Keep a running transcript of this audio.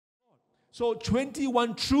So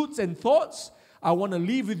 21 truths and thoughts I want to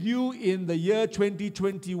leave with you in the year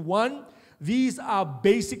 2021. These are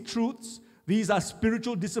basic truths. These are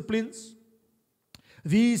spiritual disciplines.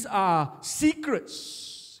 These are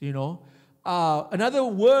secrets, Another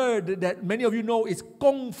word that many of you know is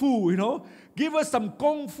kung fu, Give us some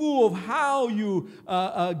kung fu of how you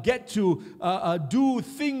get to do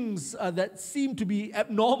things that seem to be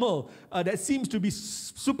abnormal, that seems to be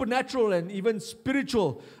supernatural and even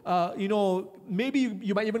spiritual. Maybe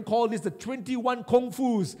you might even call this the 21 kung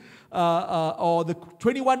fus or the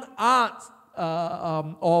 21 arts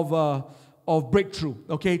of breakthrough.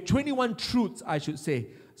 Okay, 21 truths, I should say.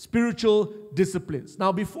 Spiritual disciplines.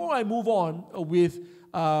 Now, before I move on with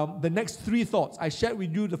the next 3 thoughts, I shared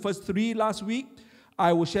with you the first 3 last week.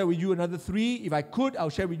 I will share with you another 3. If I could, I'll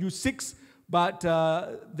share with you 6. But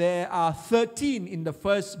there are 13 in the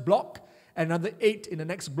first block, another 8 in the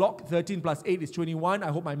next block. 13 plus 8 is 21. I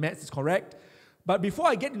hope my maths is correct. But before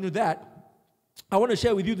I get into that, I want to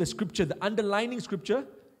share with you the scripture, the underlining scripture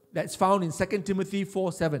that's found in 2 Timothy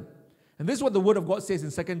 4:7. And this is what the Word of God says in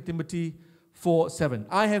 2 Timothy 4:7.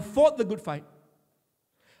 I have fought the good fight.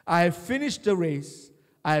 I have finished the race.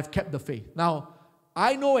 I have kept the faith. Now,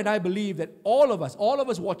 I know and I believe that all of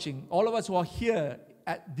us watching, all of us who are here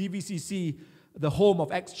at DVCC, the home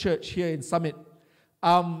of Acts Church here in Summit,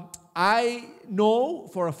 I know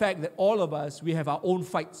for a fact that all of us, we have our own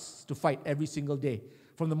fights to fight every single day.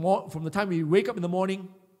 From the time we wake up in the morning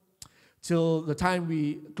till the time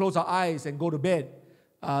we close our eyes and go to bed,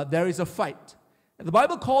 there is a fight. And the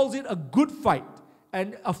Bible calls it a good fight,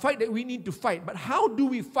 and a fight that we need to fight. But how do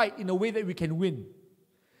we fight in a way that we can win?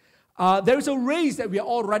 There is a race that we are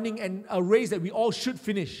all running and a race that we all should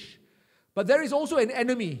finish. But there is also an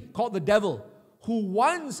enemy called the devil who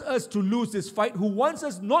wants us to lose this fight, who wants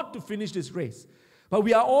us not to finish this race. But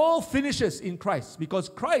we are all finishers in Christ because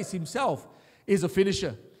Christ himself is a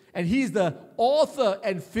finisher. And he is the author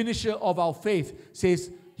and finisher of our faith,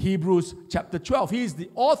 says Hebrews chapter 12. He is the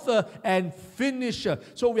author and finisher.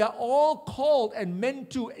 So we are all called and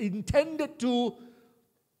intended to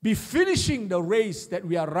be finishing the race that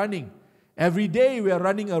we are running. Every day we are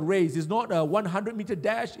running a race. It's not a 100-meter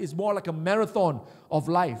dash. It's more like a marathon of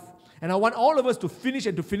life. And I want all of us to finish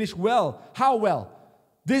and to finish well. How well?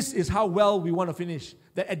 This is how well we want to finish.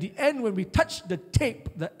 That at the end, when we touch the tape,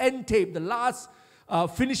 the end tape, the last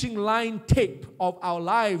finishing line tape of our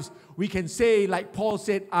lives, we can say, like Paul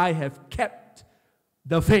said, I have kept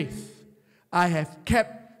the faith. I have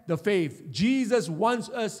kept the faith. Jesus wants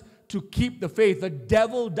us to keep the faith. The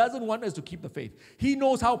devil doesn't want us to keep the faith. He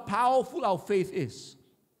knows how powerful our faith is.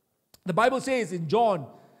 The Bible says in John,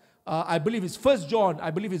 I believe it's 1 John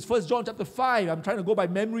chapter 5. I'm trying to go by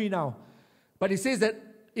memory now. But it says that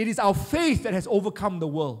it is our faith that has overcome the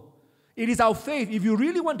world. It is our faith. If you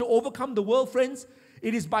really want to overcome the world, friends,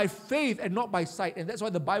 it is by faith and not by sight. And that's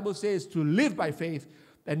why the Bible says to live by faith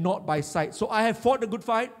and not by sight. So I have fought the good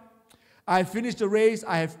fight. I have finished the race.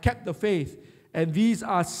 I have kept the faith. And these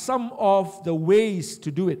are some of the ways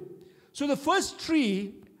to do it. So the first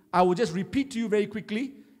 3, I will just repeat to you very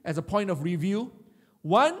quickly as a point of review.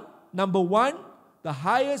 Number one, the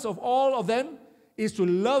highest of all of them is to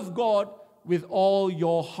love God with all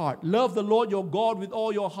your heart. Love the Lord your God with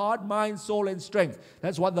all your heart, mind, soul, and strength.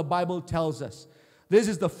 That's what the Bible tells us. This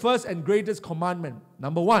is the first and greatest commandment.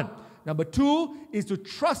 Number 1. Number 2 is to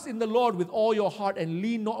trust in the Lord with all your heart and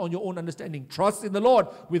lean not on your own understanding. Trust in the Lord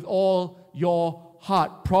with all your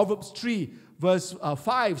heart. Proverbs 3 verse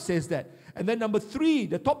 5 says that. And then number 3,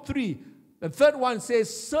 the top 3, the third one says,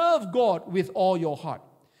 serve God with all your heart.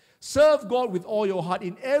 Serve God with all your heart.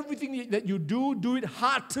 In everything that you do, do it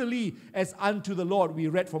heartily as unto the Lord. We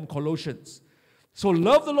read from Colossians. So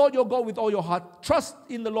love the Lord your God with all your heart. Trust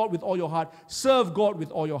in the Lord with all your heart. Serve God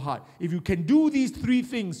with all your heart. If you can do these 3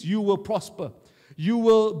 things, you will prosper. You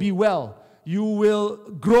will be well. You will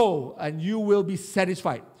grow. And you will be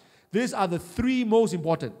satisfied. These are the 3 most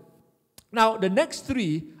important. Now, the next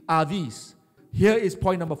 3 are these. Here is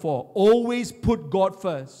point number 4. Always put God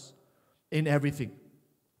first in everything.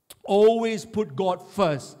 Always put God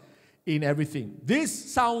first in everything.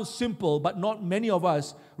 This sounds simple, but not many of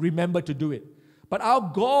us remember to do it. But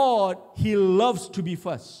our God, He loves to be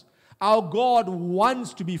first. Our God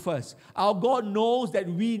wants to be first. Our God knows that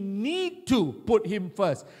we need to put Him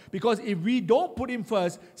first. Because if we don't put Him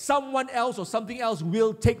first, someone else or something else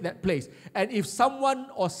will take that place. And if someone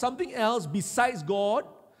or something else besides God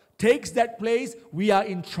takes that place, we are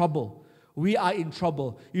in trouble. We are in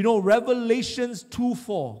trouble. You know, Revelations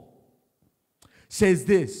 2:4 says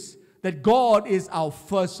this, that God is our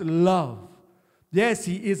first love. Yes,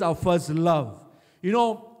 He is our first love. You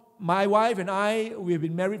know, My wife and I, we've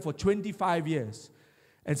been married for 25 years.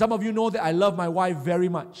 And some of you know that I love my wife very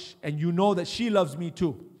much. And you know that she loves me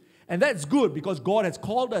too. And that's good because God has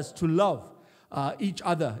called us to love each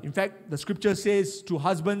other. In fact, the scripture says to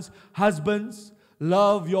husbands, husbands,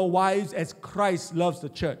 love your wives as Christ loves the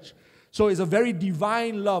church. So it's a very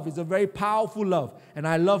divine love. It's a very powerful love. And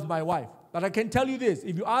I love my wife. But I can tell you this,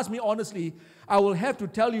 if you ask me honestly, I will have to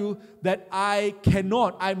tell you that I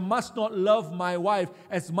must not love my wife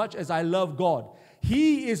as much as I love God.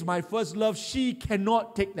 He is my first love. She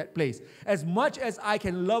cannot take that place. As much as I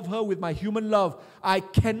can love her with my human love, I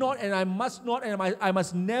cannot and I must not and I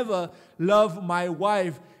must never love my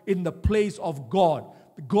wife in the place of God.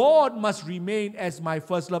 God must remain as my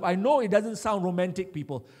first love. I know it doesn't sound romantic,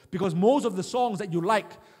 people, because most of the songs that you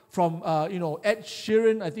like from, Ed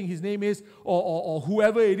Sheeran, I think his name is, or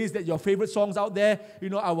whoever it is that your favorite songs out there,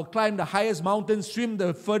 I will climb the highest mountain, swim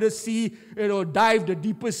the furthest sea, dive the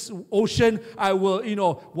deepest ocean, I will,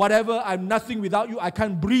 whatever, I'm nothing without you, I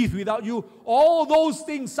can't breathe without you. All those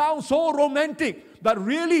things sound so romantic, but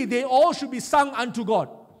really they all should be sung unto God.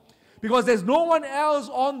 Because there's no one else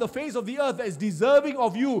on the face of the earth that is deserving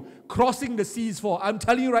of you crossing the seas for. I'm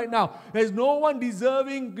telling you right now, there's no one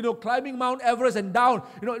deserving, climbing Mount Everest and down.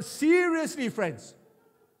 Seriously, friends.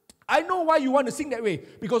 I know why you want to sing that way.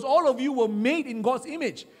 Because all of you were made in God's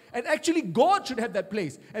image. And actually, God should have that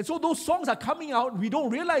place. And so those songs are coming out. We don't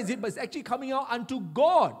realize it, but it's actually coming out unto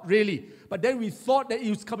God, really. But then we thought that it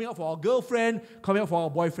was coming out for our girlfriend, coming out for our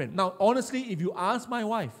boyfriend. Now, honestly, if you ask my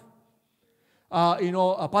wife,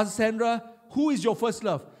 Pastor Sandra, who is your first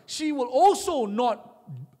love? She will also not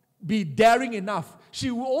be daring enough. She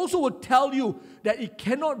will also tell you that it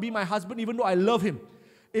cannot be my husband even though I love him.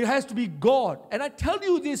 It has to be God. And I tell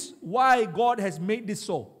you this, why God has made this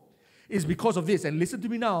so, is because of this. And listen to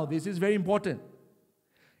me now, this is very important.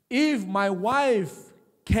 If my wife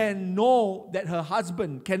can know that her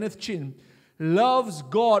husband, Kenneth Chin, loves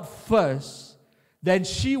God first, then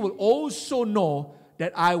she will also know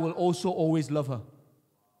that I will also always love her.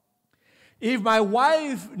 If my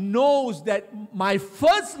wife knows that my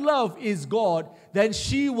first love is God, then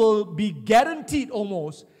she will be guaranteed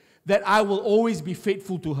almost that I will always be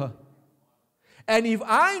faithful to her. And if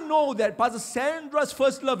I know that Pastor Sandra's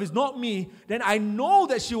first love is not me, then I know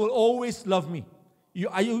that she will always love me.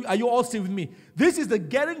 Are you all still with me? This is the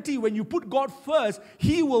guarantee. When you put God first,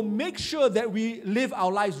 He will make sure that we live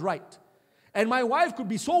our lives right. And my wife could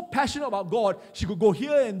be so passionate about God, she could go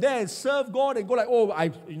here and there and serve God and go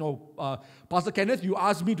like, Pastor Kenneth, you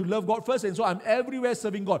asked me to love God first, and so I'm everywhere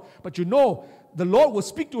serving God. But the Lord will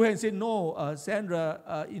speak to her and say, no,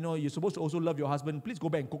 Sandra, you're supposed to also love your husband. Please go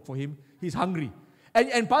back and cook for him. He's hungry.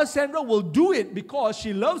 And Pastor Sandra will do it because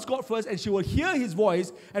she loves God first and she will hear His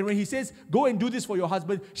voice. And when He says, go and do this for your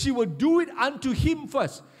husband, she will do it unto Him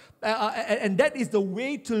first. And that is the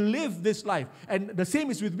way to live this life. And the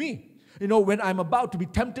same is with me. When I'm about to be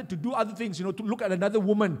tempted to do other things, to look at another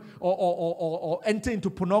woman or enter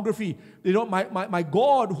into pornography, my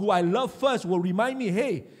God, who I love first, will remind me,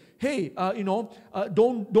 hey,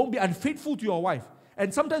 don't be unfaithful to your wife.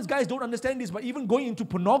 And sometimes guys don't understand this, but even going into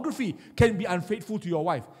pornography can be unfaithful to your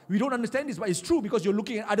wife. We don't understand this, but it's true because you're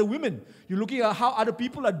looking at other women. You're looking at how other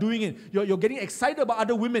people are doing it. You're getting excited about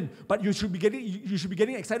other women, but you should be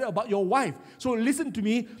getting excited about your wife. So listen to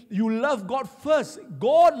me. You love God first.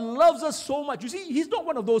 God loves us so much. You see, He's not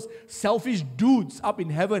one of those selfish dudes up in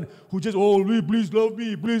heaven who just, please love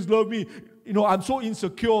me, please love me. I'm so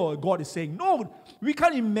insecure, God is saying. No, we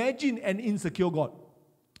can't imagine an insecure God.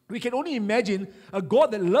 We can only imagine a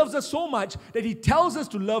God that loves us so much that He tells us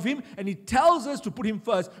to love Him and He tells us to put Him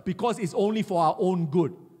first because it's only for our own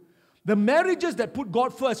good. The marriages that put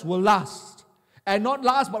God first will last. And not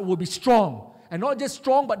last, but will be strong. And not just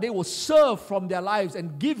strong, but they will serve from their lives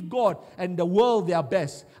and give God and the world their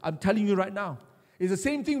best. I'm telling you right now. It's the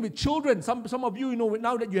same thing with children. Some of you,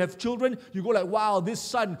 now that you have children, you go like, wow, this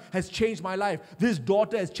son has changed my life. This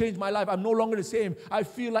daughter has changed my life. I'm no longer the same. I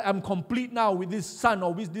feel like I'm complete now with this son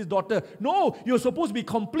or with this daughter. No, you're supposed to be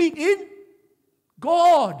complete in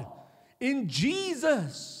God, in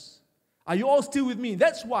Jesus. Are you all still with me?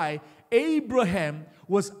 That's why Abraham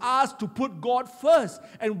was asked to put God first.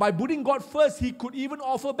 And by putting God first, he could even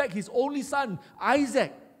offer back his only son,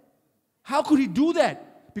 Isaac. How could he do that?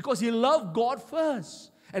 Because he loved God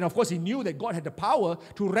first. And of course, he knew that God had the power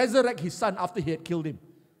to resurrect his son after he had killed him.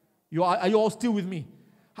 Are you all still with me?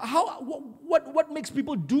 What makes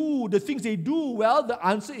people do the things they do? Well, the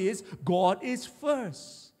answer is God is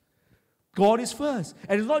first. God is first.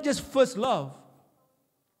 And it's not just first love.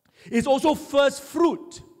 It's also first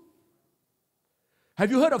fruit. Have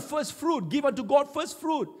you heard of first fruit? Give unto God first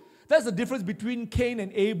fruit. That's the difference between Cain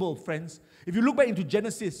and Abel, friends. If you look back into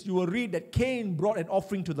Genesis, you will read that Cain brought an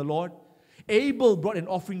offering to the Lord. Abel brought an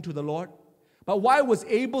offering to the Lord. But why was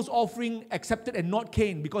Abel's offering accepted and not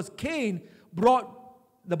Cain? Because Cain brought,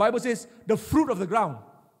 the Bible says, the fruit of the ground.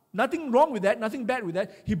 Nothing wrong with that, nothing bad with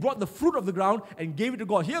that. He brought the fruit of the ground and gave it to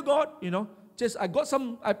God. Here, God, I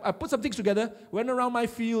put some things together, went around my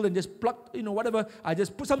field and just plucked, whatever. I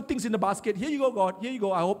just put some things in the basket. Here you go, God. Here you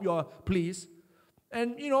go. I hope you are pleased.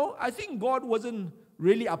 And, I think God wasn't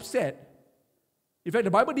really upset. In fact,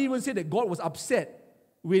 the Bible didn't even say that God was upset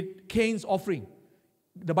with Cain's offering.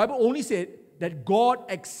 The Bible only said that God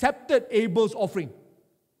accepted Abel's offering.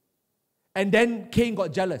 And then Cain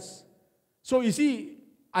got jealous. So you see,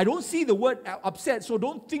 I don't see the word upset, so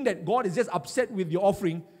don't think that God is just upset with your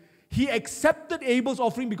offering. He accepted Abel's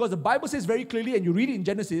offering because the Bible says very clearly, and you read it in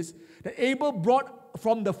Genesis, that Abel brought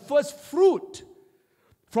from the first fruit,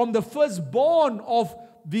 from the firstborn of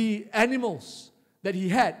the animals that he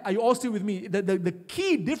had. Are you all still with me? The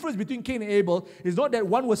key difference between Cain and Abel is not that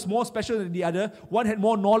one was more special than the other, one had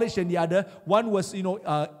more knowledge than the other, one was,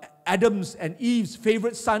 Adam's and Eve's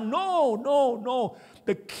favorite son. No.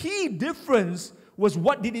 The key difference was,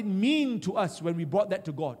 what did it mean to us when we brought that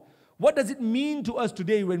to God? What does it mean to us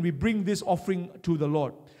today when we bring this offering to the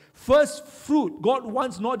Lord? First fruit. God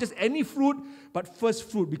wants not just any fruit, but first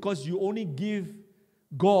fruit, because you only give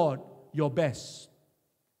God your best.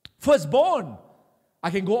 Firstborn. I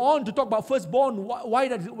can go on to talk about firstborn. Why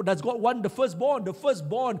does God want the firstborn? The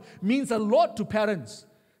firstborn means a lot to parents.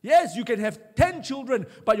 Yes, you can have 10 children,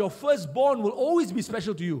 but your firstborn will always be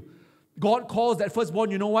special to you. God calls that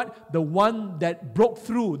firstborn, you know what? The one that broke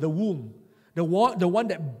through the womb. The one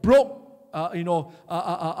that broke, the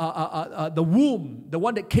womb. The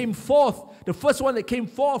one that came forth. The first one that came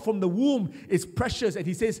forth from the womb is precious. And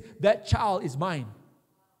he says, that child is mine.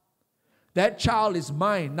 That child is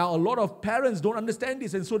mine. Now, a lot of parents don't understand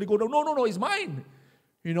this, and so they go, no, it's mine.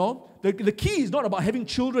 The key is not about having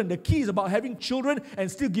children. The key is about having children and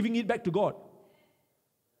still giving it back to God.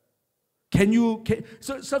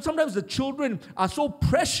 So sometimes the children are so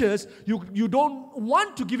precious, you don't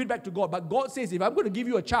want to give it back to God. But God says, if I'm going to give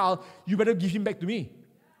you a child, you better give him back to me.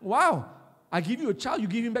 Wow. I give you a child, you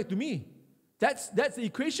give him back to me. That's the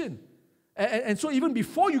equation. And so even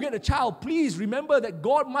before you get a child, please remember that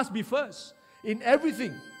God must be first. In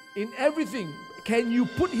everything, can you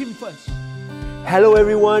put him first? Hello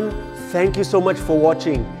everyone. Thank you so much for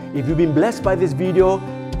watching. If you've been blessed by this video,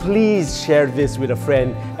 please share this with a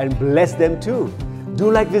friend and bless them too. Do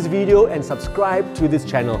like this video and subscribe to this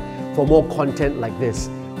channel for more content like this.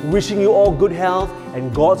 Wishing you all good health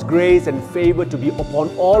and God's grace and favor to be upon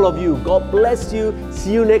all of you. God bless you.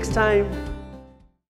 See you next time.